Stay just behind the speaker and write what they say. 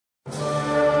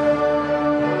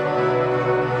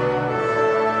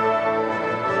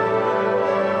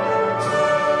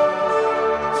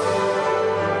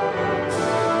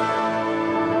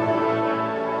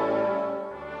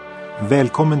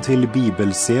Välkommen till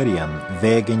bibelserien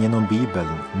Vägen genom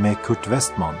Bibeln med Kurt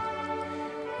Westman.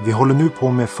 Vi håller nu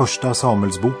på med första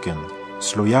Samuelsboken.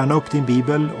 Slå gärna upp din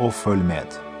bibel och följ med.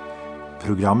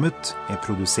 Programmet är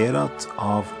producerat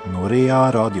av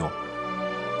Norea Radio.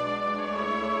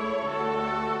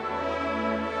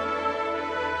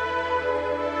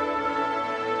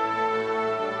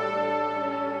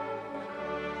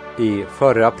 I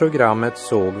förra programmet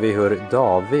såg vi hur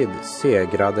David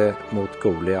segrade mot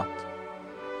Goliat.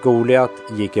 Goliat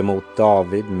gick emot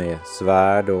David med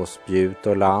svärd och spjut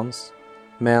och lans,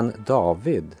 men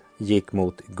David gick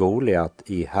mot Goliat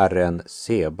i Herren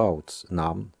Sebaots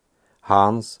namn,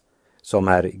 hans som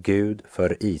är Gud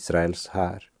för Israels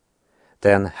här,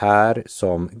 den här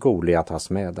som Goliat har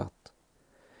smädat.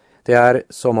 Det är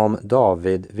som om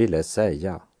David ville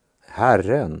säga: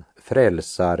 Herren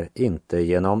frälsar inte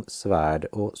genom svärd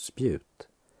och spjut.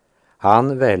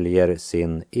 Han väljer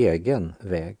sin egen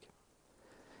väg.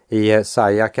 I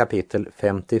Jesaja kapitel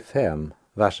 55,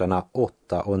 verserna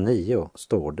 8 och 9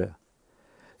 står det: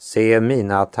 Se,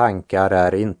 mina tankar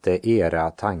är inte era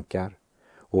tankar,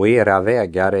 och era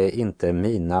vägar är inte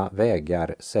mina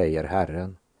vägar, säger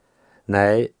Herren.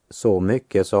 Nej, så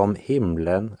mycket som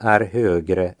himlen är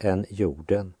högre än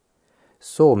jorden,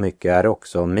 så mycket är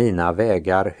också mina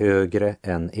vägar högre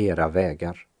än era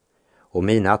vägar, och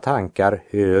mina tankar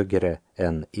högre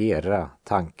än era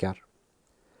tankar.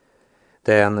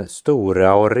 Den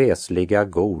stora och resliga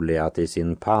Goliat i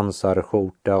sin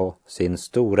pansarskjorta och sin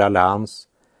stora lans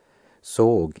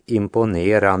såg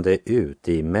imponerande ut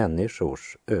i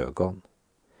människors ögon,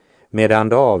 medan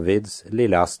Davids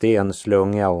lilla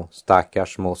stenslunga och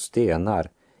stackars små stenar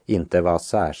inte var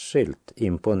särskilt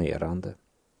imponerande.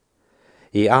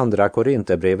 I andra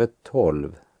Korinthierbrevet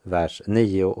 12, vers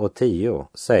 9 och 10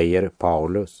 säger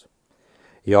Paulus: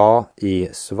 Ja, i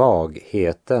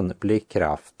svagheten blir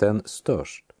kraften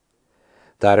störst.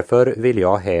 Därför vill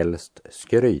jag helst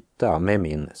skryta med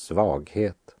min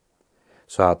svaghet,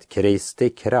 så att Kristi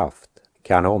kraft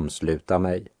kan omsluta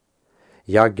mig.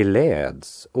 Jag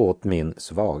gläds åt min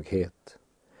svaghet,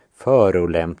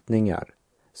 förolämpningar,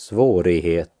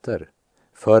 svårigheter,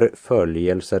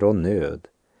 förföljelser och nöd,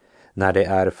 när det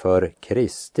är för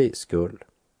Kristi skull.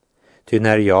 Ty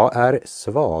när jag är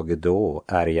svag, då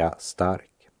är jag stark.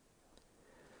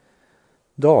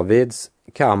 Davids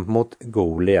kamp mot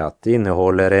Goliat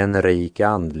innehåller en rik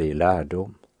andlig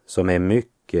lärdom som är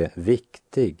mycket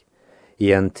viktig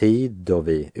i en tid då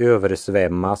vi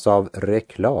översvämmas av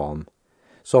reklam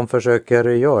som försöker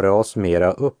göra oss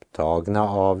mera upptagna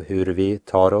av hur vi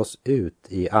tar oss ut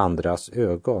i andras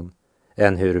ögon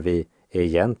än hur vi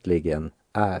egentligen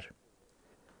är.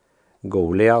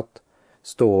 Goliat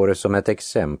står som ett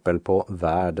exempel på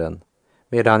världen,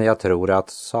 medan jag tror att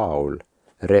Saul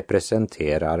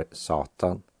representerar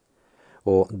Satan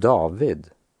och David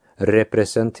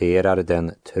representerar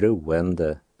den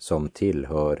troende som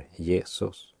tillhör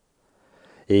Jesus.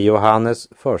 I Johannes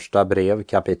första brev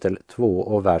kapitel 2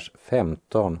 och vers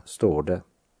 15 står det: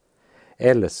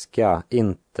 Älska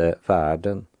inte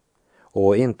världen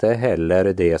och inte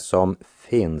heller det som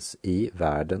finns i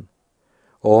världen.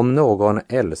 Om någon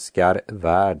älskar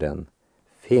världen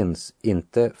finns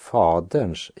inte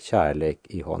Faderns kärlek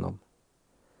i honom.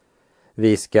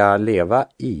 Vi ska leva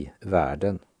i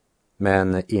världen,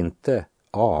 men inte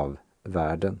av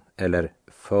världen eller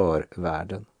för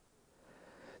världen.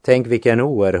 Tänk vilken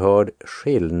oerhörd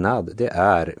skillnad det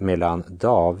är mellan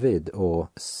David och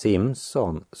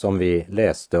Simson som vi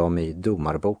läste om i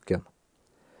Domarboken.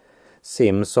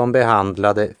 Simson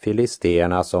behandlade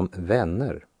filisterna som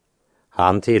vänner.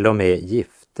 Han till och med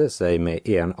gifte sig med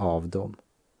en av dem.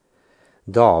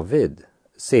 David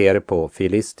ser på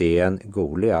filisten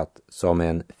Goliat som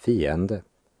en fiende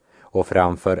och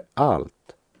framför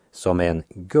allt som en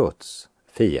Guds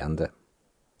fiende.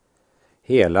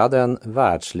 Hela den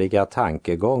världsliga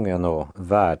tankegången och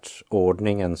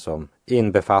världsordningen som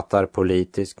inbefattar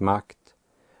politisk makt,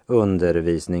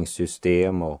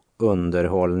 undervisningssystem och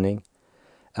underhållning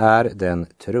är den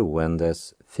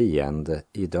troendes fiende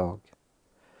idag.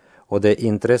 Och det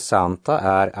intressanta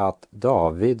är att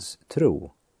Davids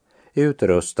tro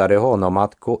utrustade honom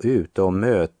att gå ut och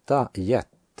möta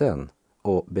jätten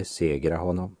och besegra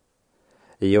honom.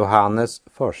 I Johannes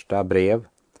första brev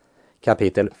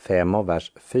kapitel 5 och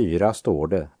vers 4 står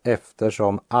det: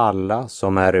 Eftersom alla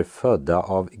som är födda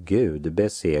av Gud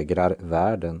besegrar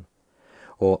världen,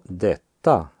 och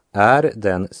detta är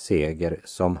den seger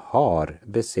som har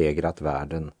besegrat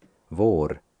världen,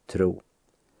 vår tro.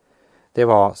 Det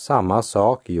var samma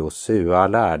sak Josua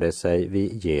lärde sig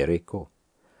vid Jeriko.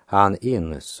 Han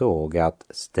insåg att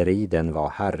striden var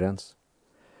Herrens.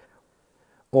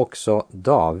 också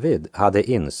David hade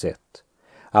insett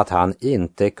att han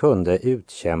inte kunde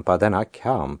utkämpa denna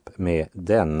kamp med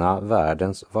denna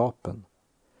världens vapen,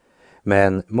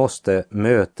 men måste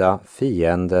möta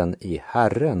fienden i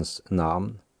Herrens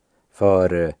namn,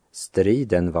 för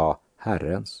striden var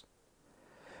Herrens.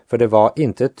 För det var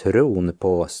inte tron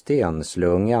på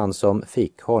stenslungan som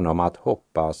fick honom att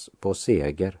hoppas på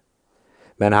seger,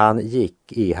 men han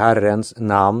gick i Herrens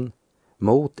namn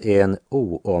mot en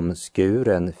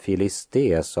oomskuren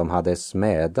filisté som hade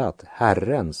smädat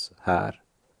Herrens här.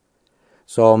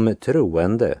 Som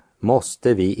troende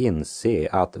måste vi inse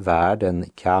att världen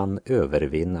kan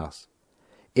övervinnas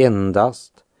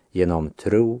endast genom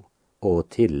tro och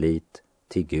tillit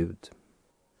till Gud.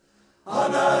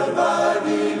 Han är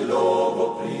värdig lov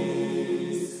och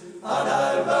pris, han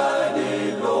är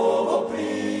värdig lov och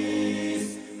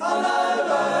pris, han är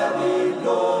värdig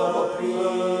lov och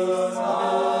pris,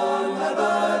 han är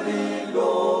värdig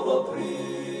lov och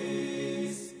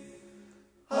pris,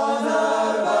 han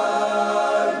är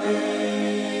värdig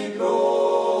lov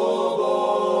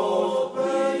och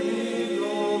pris.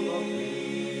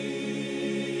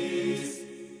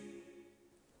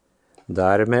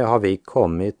 Därmed har vi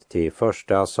kommit till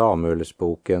första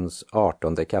Samuelsbokens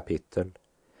 18:e kapitel,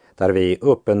 där vi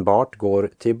uppenbart går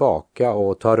tillbaka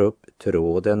och tar upp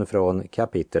tråden från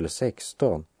kapitel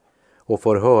 16 och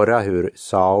får höra hur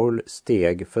Saul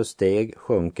steg för steg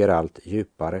sjunker allt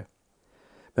djupare.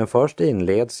 Men först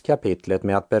inleds kapitlet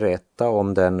med att berätta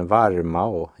om den varma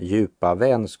och djupa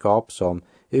vänskap som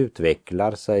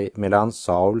utvecklar sig mellan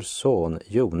Sauls son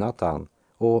Jonatan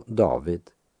och David.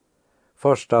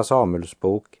 Första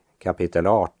Samuelsbok kapitel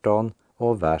 18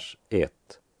 och vers 1.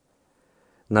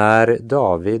 När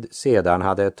David sedan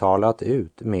hade talat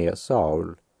ut med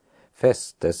Saul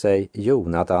fäste sig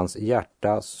Jonatans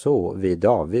hjärta så vid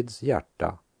Davids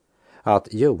hjärta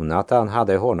att Jonatan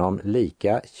hade honom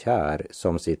lika kär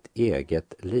som sitt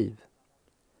eget liv.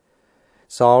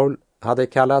 Saul hade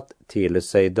kallat till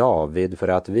sig David för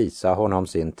att visa honom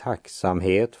sin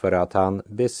tacksamhet för att han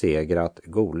besegrat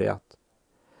Goliat,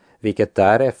 vilket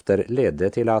därefter ledde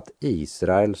till att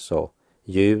Israels och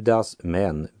Judas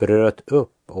män bröt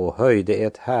upp och höjde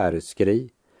ett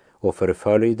härskri och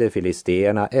förföljde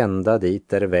filisterna ända dit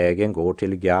där vägen går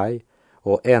till Gai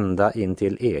och ända in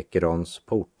till Ekrons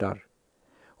portar.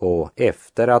 Och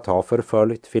efter att ha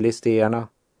förföljt filisterna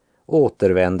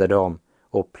återvänder de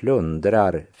och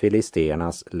plundrar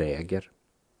filisternas läger.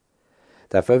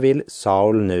 Därför vill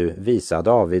Saul nu visa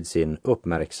David sin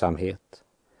uppmärksamhet.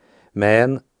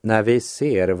 Men när vi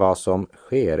ser vad som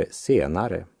sker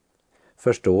senare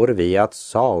förstår vi att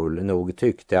Saul nog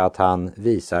tyckte att han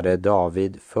visade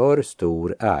David för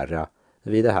stor ära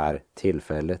vid det här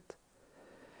tillfället.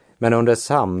 Men under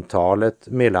samtalet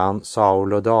mellan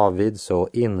Saul och David så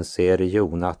inser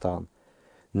Jonatan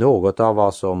något av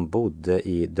vad som bodde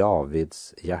i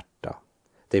Davids hjärta,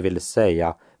 det vill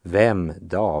säga vem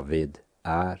David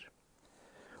är.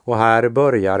 Och här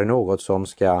börjar något som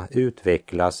ska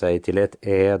utveckla sig till ett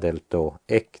ädelt och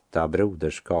äkta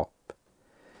broderskap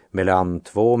mellan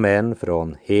två män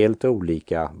från helt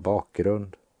olika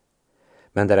bakgrund.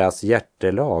 Men deras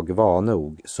hjärtelag var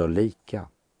nog så lika,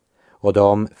 och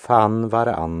de fann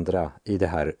varandra i det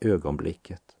här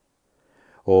ögonblicket.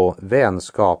 Och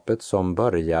vänskapet som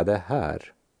började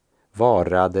här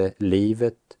varade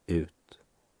livet ut.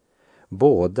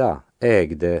 Båda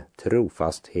ägde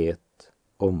trofasthet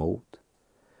och mod.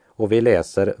 Och vi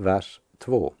läser vers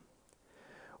 2.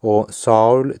 Och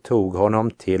Saul tog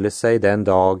honom till sig den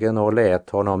dagen och lät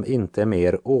honom inte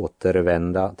mer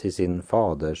återvända till sin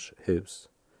faders hus.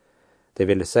 Det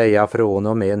vill säga från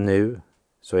och med nu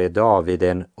så är David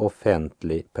en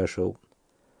offentlig person.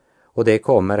 Och det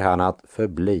kommer han att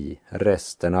förbli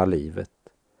resten av livet.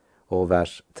 Och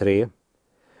vers 3.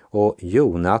 Och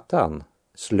Jonatan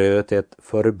slöt ett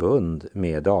förbund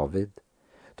med David,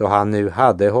 då han nu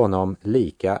hade honom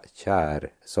lika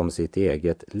kär som sitt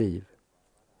eget liv.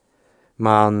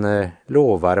 Man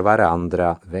lovar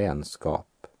varandra vänskap,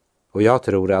 och jag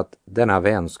tror att denna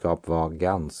vänskap var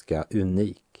ganska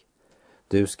unik.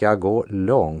 Du ska gå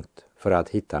långt för att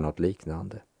hitta något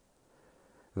liknande.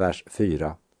 Vers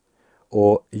 4.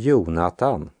 Och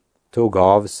Jonatan tog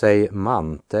av sig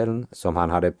manteln som han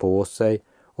hade på sig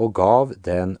och gav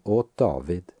den åt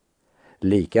David.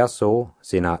 Likaså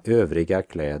sina övriga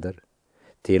kläder,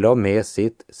 till och med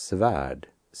sitt svärd,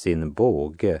 sin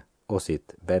båge och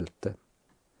sitt bälte.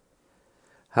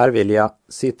 Här vill jag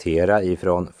citera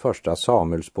ifrån första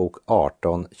Samuelsbok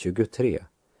 18:23,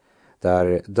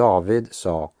 där David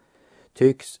sa: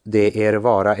 tycks det er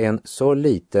vara en så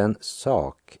liten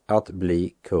sak att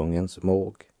bli kungens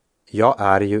måg? Jag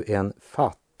är ju en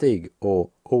fattig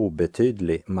och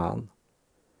obetydlig man.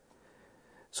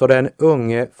 Så den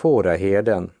unge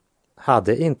fåraherden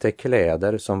hade inte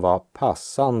kläder som var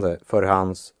passande för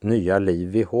hans nya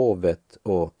liv i hovet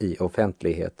och i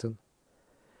offentligheten.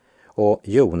 Och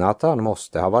Jonatan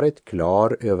måste ha varit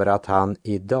klar över att han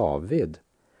i David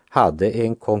hade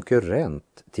en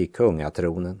konkurrent till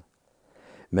kungatronen.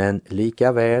 Men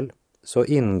lika väl så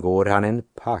ingår han en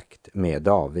pakt med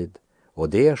David, och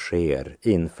det sker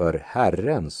inför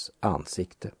Herrens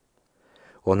ansikte.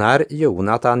 Och när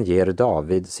Jonatan ger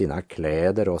David sina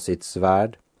kläder och sitt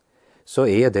svärd, så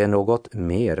är det något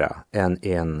mera än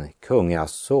en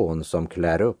kungason som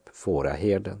klär upp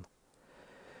fåraherden.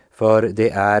 För det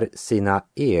är sina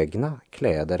egna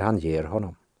kläder han ger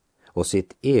honom och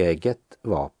sitt eget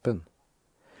vapen.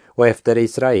 Och efter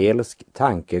israelsk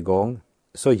tankegång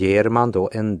så ger man då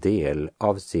en del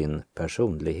av sin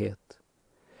personlighet.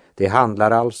 Det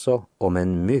handlar alltså om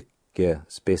en mycket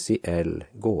speciell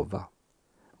gåva.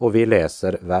 Och vi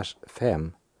läser vers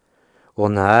 5.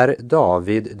 Och när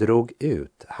David drog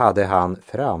ut hade han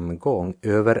framgång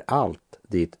överallt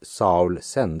dit Saul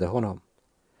sände honom.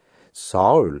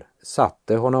 Saul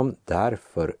satte honom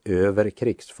därför över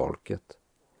krigsfolket,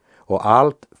 och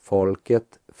allt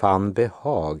folket fann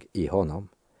behag i honom,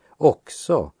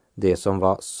 också det som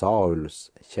var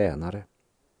Sauls tjänare.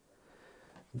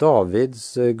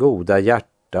 Davids goda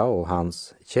hjärta och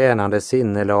hans tjänande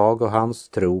sinnelag och hans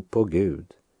tro på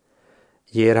Gud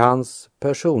ger hans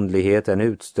personlighet en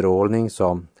utstrålning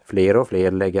som fler och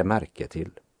fler lägger märke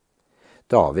till.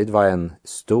 David var en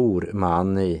stor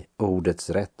man i ordets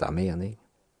rätta mening.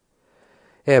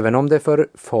 Även om det för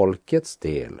folkets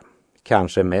del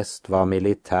kanske mest var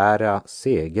militära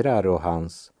segrar och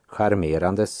hans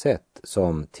charmerande sätt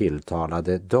som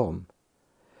tilltalade dem,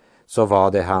 så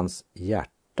var det hans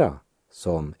hjärta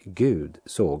som Gud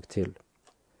såg till.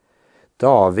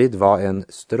 David var en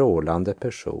strålande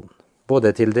person,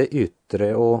 både till det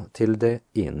yttre och till det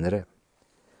inre.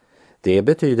 Det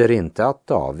betyder inte att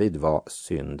David var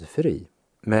syndfri,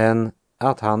 men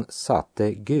att han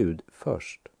satte Gud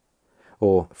först,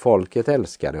 och folket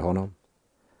älskade honom.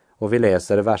 Och vi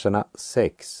läser verserna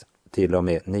 6 till och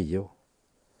med 9.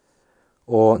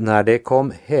 Och när det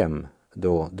kom hem,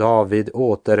 då David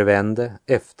återvände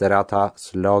efter att ha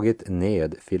slagit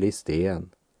ned Filisteen,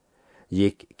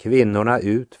 gick kvinnorna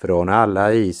ut från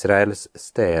alla Israels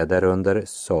städer under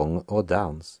sång och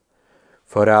dans,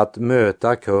 för att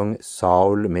möta kung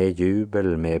Saul med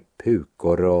jubel, med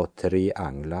pukor och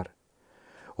trianglar.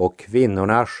 Och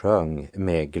kvinnorna sjöng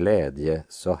med glädje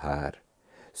så här: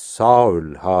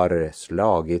 Saul har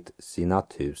slagit sina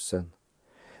 1000,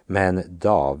 men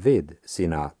David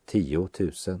sina 10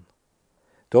 000.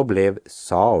 Då blev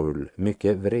Saul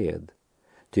mycket vred,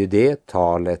 ty det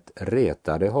talet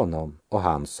retade honom, och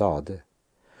han sade: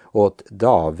 åt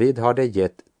David har det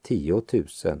gett 10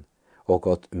 000, och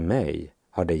åt mig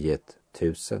har det gett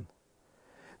 1000.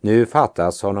 Nu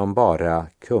fattas honom bara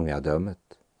kungadömet.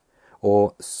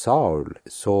 Och Saul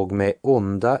såg med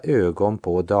onda ögon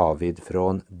på David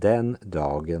från den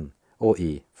dagen och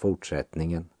i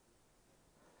fortsättningen.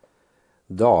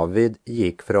 David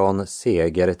gick från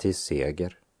seger till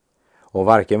seger, och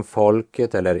varken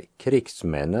folket eller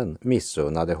krigsmännen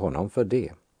missunnade honom för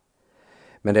det.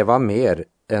 Men det var mer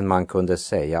än man kunde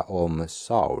säga om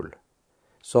Saul,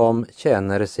 som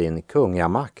känner sin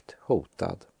kungamakt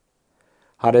hotad.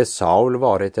 Hade Saul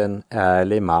varit en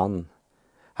ärlig man,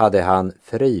 hade han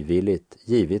frivilligt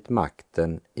givit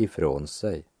makten ifrån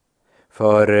sig.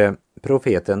 För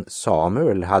profeten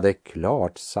Samuel hade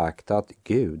klart sagt att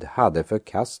Gud hade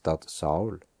förkastat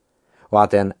Saul och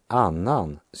att en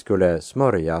annan skulle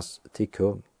smörjas till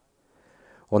kung.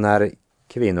 Och när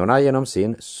kvinnorna genom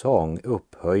sin sång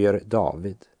upphöjer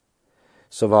David,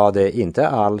 så var det inte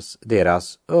alls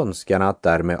deras önskan att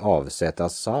därmed avsätta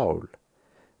Saul,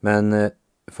 men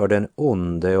för den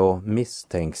onde och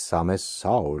misstänksamme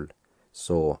Saul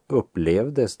så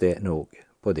upplevdes det nog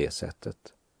på det sättet.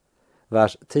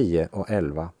 Vers 10 och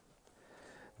 11.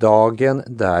 Dagen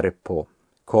därpå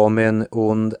kom en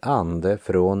ond ande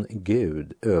från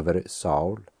Gud över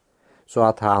Saul, så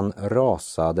att han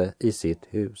rasade i sitt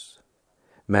hus.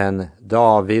 Men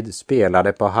David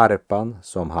spelade på harpan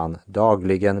som han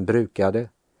dagligen brukade,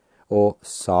 och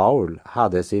Saul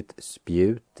hade sitt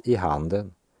spjut i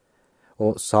handen.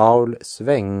 Och Saul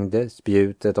svängde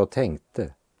spjutet och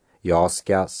tänkte: jag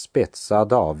ska spetsa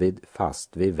David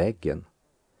fast vid väggen.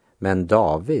 Men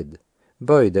David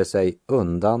böjde sig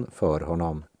undan för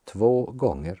honom 2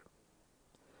 gånger.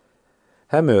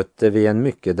 Här möter vi en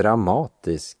mycket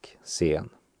dramatisk scen.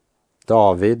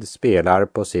 David spelar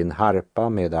på sin harpa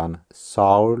medan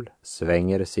Saul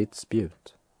svänger sitt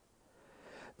spjut.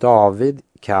 David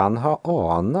kan ha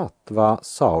anat vad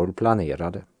Saul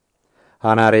planerade.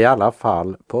 Han är i alla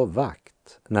fall på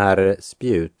vakt när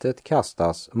spjutet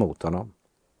kastas mot honom.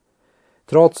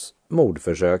 Trots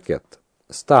mordförsöket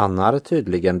stannar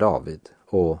tydligen David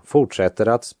och fortsätter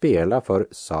att spela för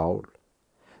Saul,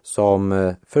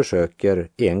 som försöker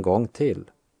en gång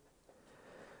till.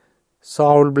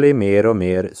 Saul blir mer och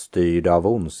mer styrd av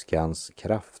ondskans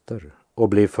krafter och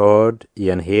blir förd i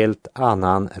en helt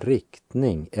annan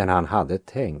riktning än han hade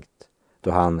tänkt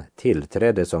då han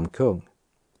tillträdde som kung.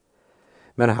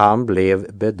 Men han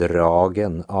blev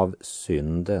bedragen av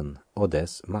synden och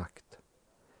dess makt.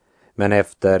 Men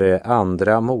efter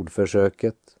andra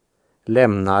mordförsöket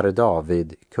lämnar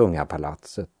David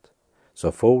kungapalatset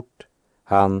så fort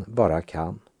han bara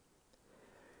kan.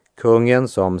 Kungen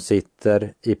som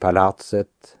sitter i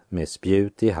palatset med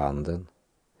spjut i handen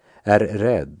är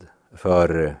rädd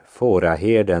för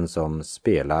fåraherden som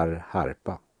spelar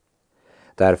harpa,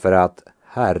 därför att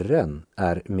Herren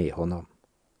är med honom.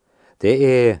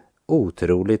 Det är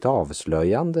otroligt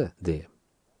avslöjande det.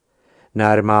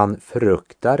 När man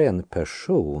fruktar en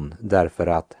person därför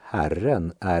att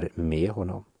Herren är med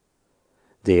honom.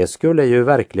 Det skulle ju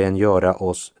verkligen göra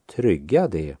oss trygga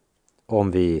det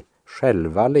om vi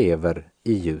själva lever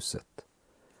i ljuset.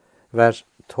 Vers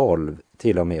 12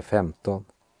 till och med 15.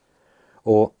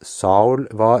 Och Saul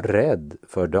var rädd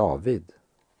för David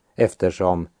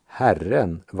eftersom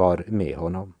Herren var med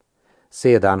honom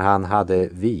sedan han hade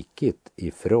vikit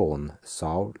ifrån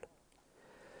Saul.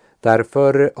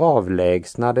 Därför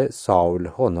avlägsnade Saul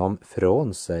honom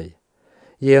från sig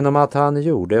genom att han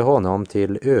gjorde honom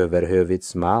till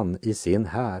överhövitsman i sin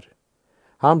här.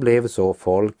 Han blev så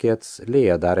folkets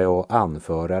ledare och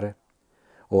anförare.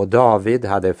 Och David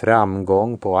hade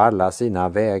framgång på alla sina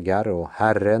vägar och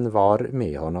Herren var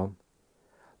med honom.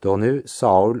 Då nu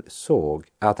Saul såg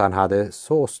att han hade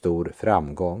så stor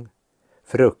framgång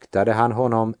fruktade han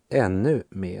honom ännu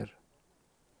mer.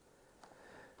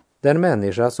 Den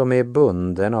människa som är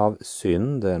bunden av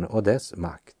synden och dess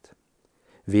makt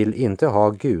vill inte ha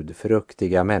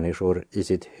gudfruktiga människor i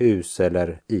sitt hus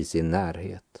eller i sin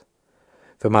närhet.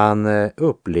 För man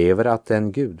upplever att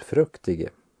den gudfruktige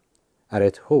är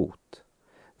ett hot.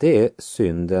 Det är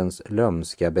syndens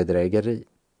lömska bedrägeri.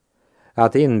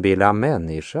 Att inbilla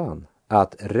människan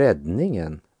att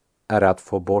räddningen är att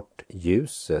få bort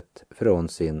ljuset från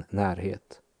sin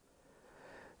närhet.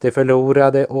 Det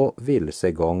förlorade och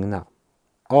vilsegångna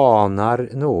anar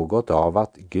något av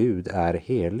att Gud är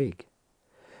helig,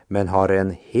 men har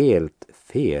en helt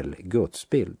fel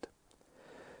gudsbild.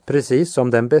 Precis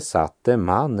som den besatte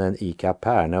mannen i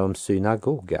Kapernaums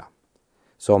synagoga,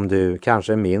 som du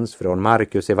kanske minns från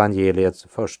Markus evangeliets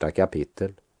första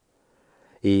kapitel.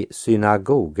 I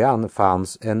synagogan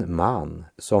fanns en man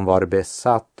som var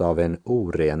besatt av en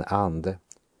oren ande,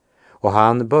 och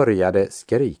han började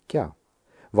skrika: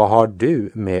 Vad har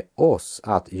du med oss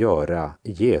att göra,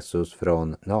 Jesus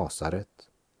från Nasaret?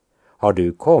 Har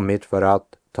du kommit för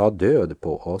att ta död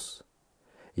på oss?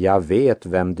 Jag vet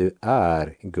vem du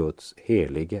är, Guds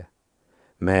helige.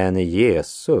 Men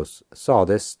Jesus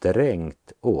sade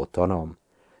strängt åt honom: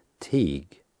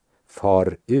 Tig,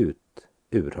 far ut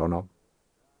ur honom.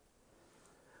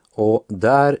 Och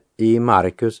där i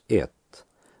Markus 1,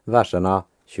 verserna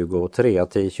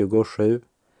 23-27,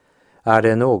 är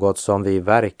det något som vi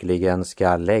verkligen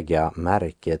ska lägga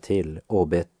märke till och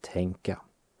betänka.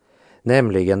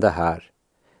 Nämligen det här,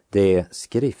 det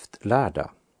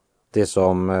skriftlärda, det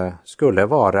som skulle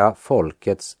vara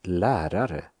folkets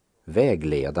lärare,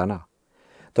 vägledarna,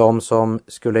 de som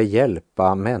skulle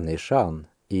hjälpa människan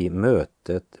i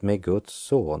mötet med Guds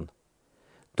son.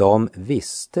 De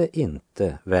visste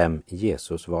inte vem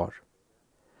Jesus var.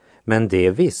 Men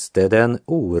det visste den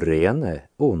orene,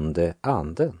 onde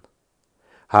anden.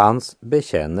 Hans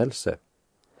bekännelse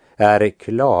är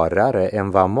klarare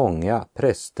än vad många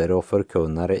präster och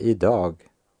förkunnare idag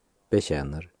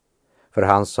bekänner. För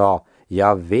han sa: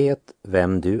 Jag vet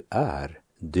vem du är,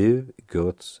 du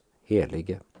Guds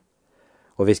helige.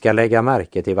 Och vi ska lägga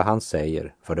märke till vad han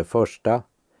säger. För det första,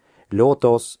 låt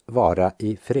oss vara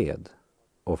i fred.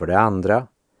 Och för det andra,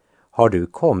 har du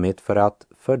kommit för att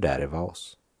fördärva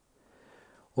oss?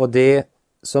 Och det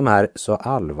som är så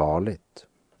allvarligt,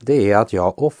 det är att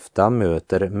jag ofta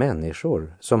möter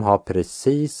människor som har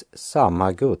precis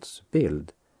samma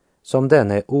gudsbild som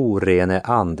denne orene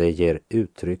ande ger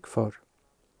uttryck för.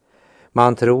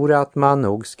 Man tror att man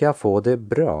nog ska få det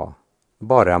bra,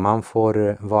 bara man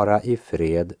får vara i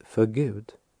fred för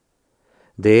Gud.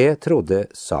 Det trodde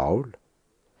Saul.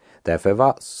 Därför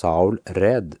var Saul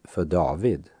rädd för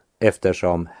David,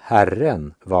 eftersom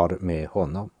Herren var med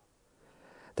honom.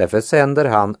 Därför sänder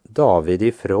han David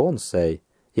ifrån sig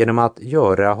genom att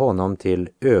göra honom till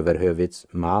överhövits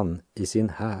man i sin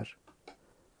här.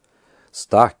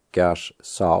 Stackars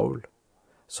Saul,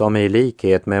 som i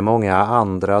likhet med många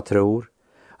andra tror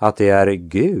att det är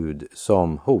Gud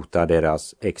som hotar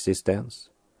deras existens.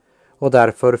 Och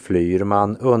därför flyr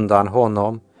man undan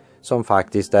honom som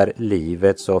faktiskt är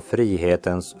livets och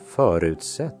frihetens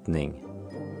förutsättning.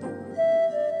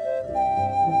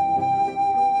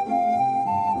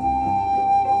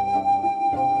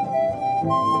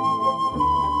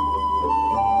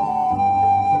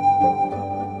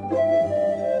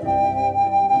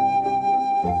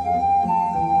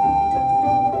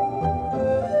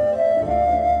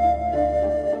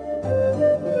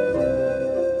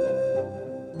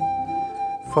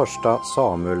 Första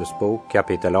Samuelsbok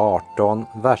kapitel 18,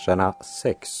 verserna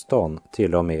 16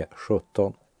 till och med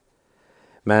 17.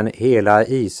 Men hela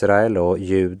Israel och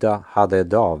Juda hade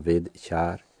David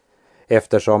kär,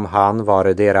 eftersom han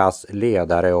var deras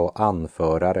ledare och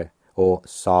anförare, och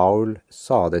Saul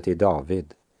sade till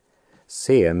David: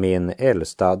 Se, min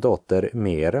äldsta dotter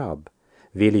Merab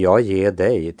vill jag ge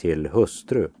dig till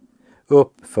hustru.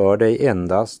 Uppför dig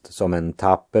endast som en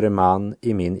tapper man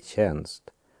i min tjänst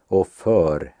och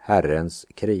för Herrens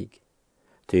krig.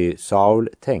 Ty Saul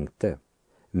tänkte: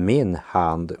 min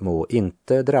hand må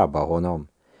inte drabba honom,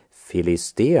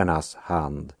 filisternas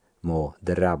hand må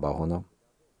drabba honom.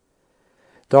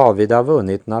 David har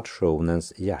vunnit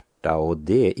nationens hjärta, och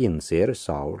det inser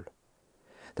Saul.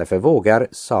 Därför vågar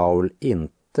Saul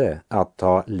inte att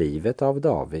ta livet av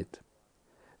David,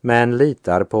 men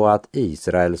litar på att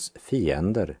Israels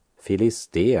fiender,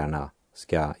 filisterna,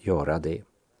 ska göra det.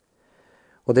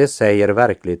 Och det säger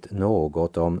verkligt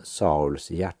något om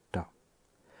Sauls hjärta.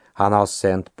 Han har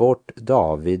sänt bort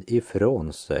David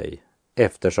ifrån sig,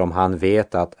 eftersom han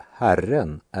vet att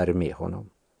Herren är med honom.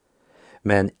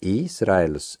 Men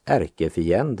Israels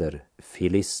ärkefiender,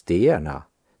 filisterna,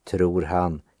 tror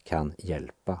han kan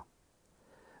hjälpa.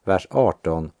 Vers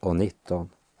 18 och 19.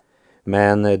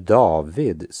 Men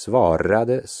David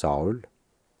svarade Saul: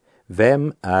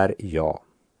 vem är jag?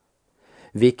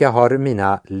 Vilka har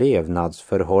mina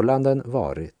levnadsförhållanden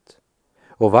varit?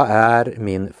 Och vad är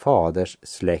min faders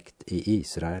släkt i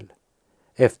Israel?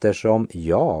 Eftersom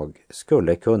jag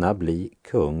skulle kunna bli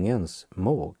kungens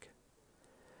måg.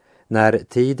 När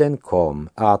tiden kom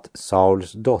att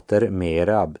Sauls dotter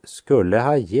Merab skulle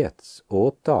ha getts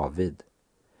åt David,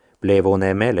 blev hon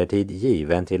emellertid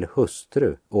given till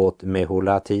hustru åt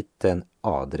Meholatiten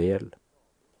Adriel.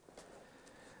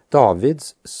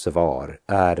 Davids svar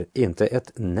är inte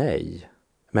ett nej,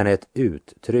 men ett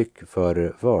uttryck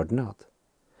för vördnad.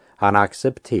 Han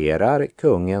accepterar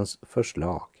kungens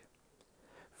förslag.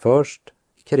 Först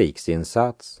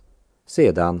krigsinsats,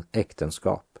 sedan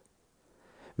äktenskap.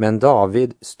 Men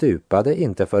David stupade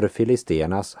inte för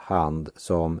filisternas hand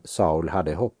som Saul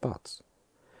hade hoppats.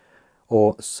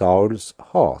 Och Sauls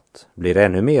hat blir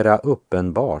ännu mera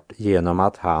uppenbart genom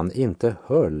att han inte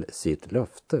höll sitt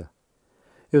löfte,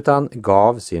 utan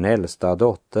gav sin äldsta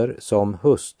dotter som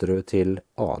hustru till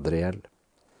Adriel.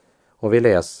 Och vi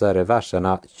läser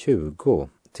verserna 20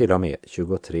 till och med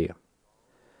 23.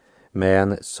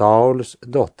 Men Sauls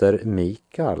dotter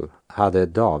Mikal hade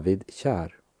David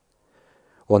kär.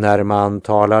 Och när man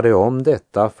talade om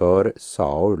detta för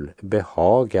Saul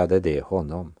behagade det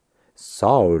honom.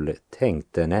 Saul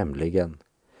tänkte nämligen: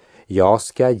 jag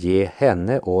ska ge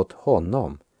henne åt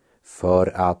honom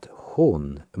för att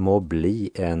hon må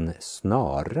bli en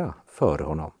snara för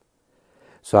honom,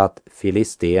 så att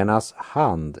filisternas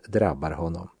hand drabbar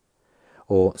honom.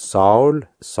 Och Saul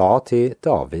sa till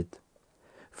David: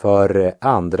 för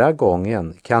andra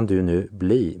gången kan du nu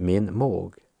bli min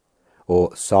måg.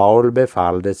 Och Saul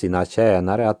befallde sina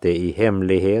tjänare att de i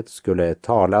hemlighet skulle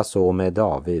tala så med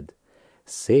David: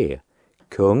 se,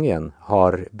 kungen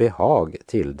har behag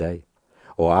till dig,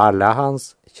 och alla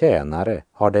hans tjänare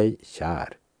har dig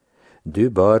kär. Du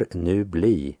bör nu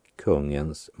bli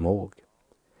kungens måg.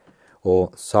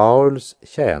 Och Sauls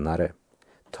tjänare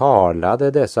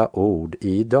talade dessa ord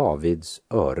i Davids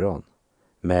öron,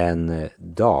 men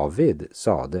David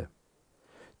sade: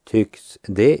 tycks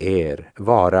det er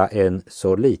vara en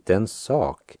så liten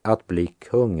sak att bli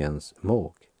kungens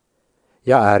måg?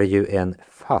 Jag är ju en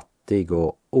fattig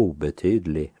och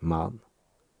obetydlig man.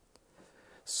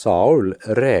 Saul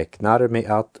räknar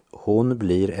med att hon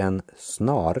blir en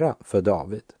snara för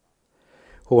David.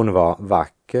 Hon var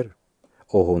vacker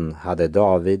och hon hade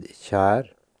David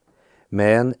kär,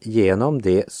 men genom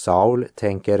det Saul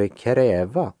tänker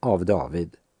kräva av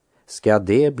David ska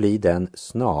det bli den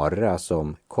snara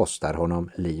som kostar honom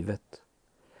livet.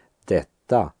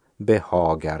 Detta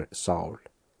behagar Saul.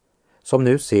 som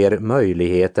nu ser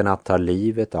möjligheten att ta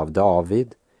livet av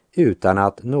David utan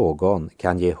att någon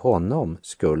kan ge honom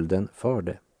skulden för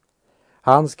det.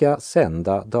 Han ska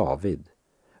sända David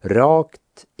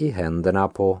rakt i händerna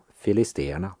på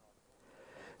filisterna.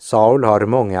 Saul har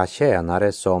många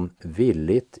tjänare som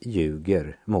villigt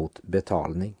ljuger mot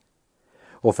betalning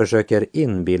och försöker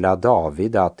inbilla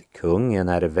David att kungen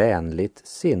är vänligt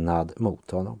sinnad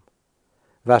mot honom.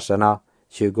 Verserna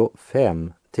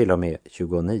 25 till och med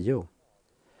 29.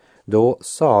 Då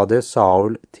sade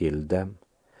Saul till dem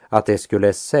att det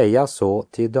skulle säga så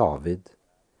till David.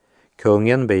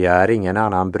 Kungen begär ingen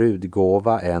annan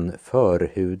brudgåva än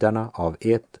förhudarna av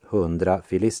 100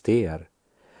 filister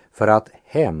för att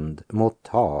hämnd må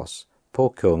tas på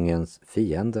kungens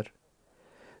fiender.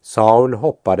 Saul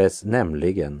hoppades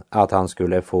nämligen att han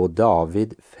skulle få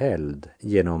David fälld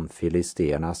genom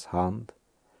filisternas hand.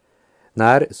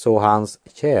 När så hans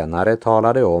tjänare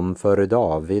talade om för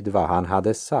David vad han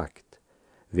hade sagt,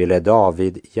 ville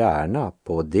David gärna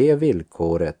på det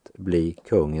villkoret bli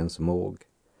kungens måg.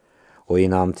 Och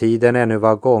innan tiden ännu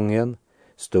var gången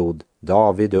stod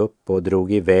David upp och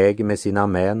drog iväg med sina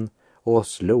män och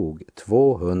slog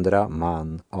 200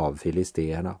 man av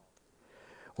filisterna.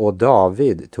 Och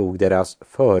David tog deras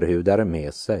förhudar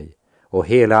med sig, och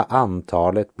hela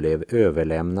antalet blev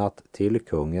överlämnat till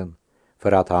kungen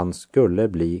för att han skulle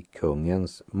bli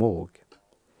kungens måg.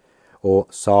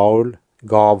 Och Saul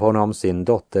gav honom sin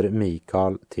dotter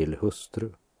Mikal till hustru.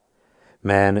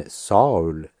 Men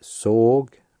Saul såg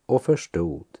och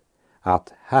förstod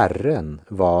att Herren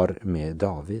var med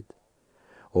David.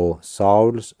 Och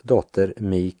Sauls dotter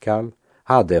Mikal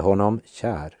hade honom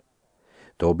kär.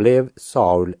 Då blev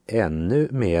Saul ännu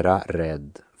mera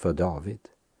rädd för David.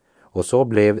 Och så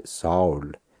blev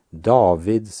Saul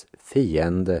Davids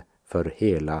fiende för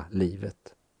hela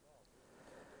livet.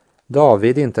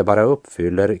 David inte bara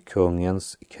uppfyller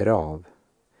kungens krav,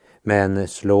 men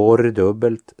slår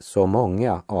dubbelt så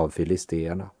många av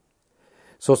filisterna.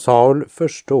 Så Saul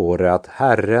förstår att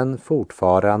Herren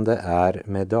fortfarande är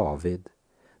med David.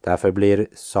 Därför blir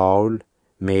Saul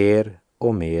mer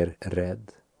och mer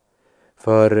rädd.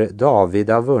 För David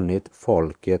har vunnit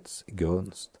folkets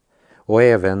gunst, och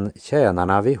även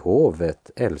tjänarna vid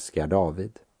hovet älskar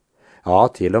David. Ja,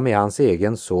 till och med hans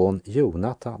egen son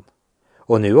Jonatan,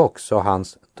 och nu också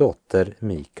hans dotter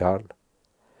Mikal.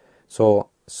 Så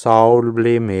Saul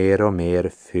blir mer och mer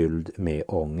fylld med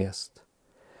ångest.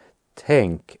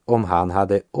 Tänk om han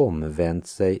hade omvänt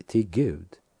sig till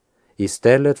Gud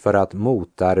istället för att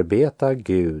motarbeta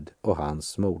Gud och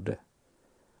hans mode.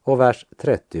 Och vers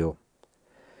 30.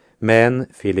 Men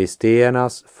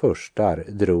filisternas furstar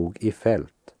drog i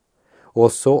fält,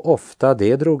 och så ofta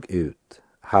det drog ut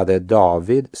hade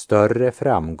David större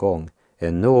framgång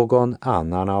än någon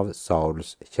annan av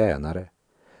Sauls tjänare,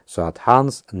 så att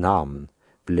hans namn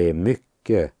blev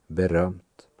mycket berömt.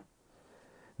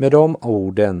 Med de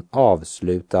orden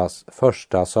avslutas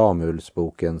första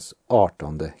Samuelsbokens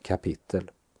 18:e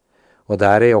kapitel. Och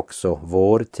där är också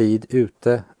vår tid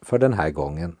ute för den här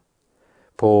gången.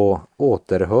 På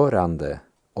återhörande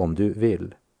om du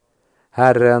vill.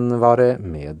 Herren vare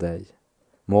med dig.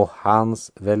 Må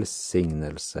hans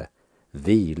välsignelse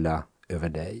vila över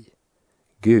dig.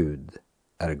 Gud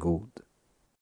är god.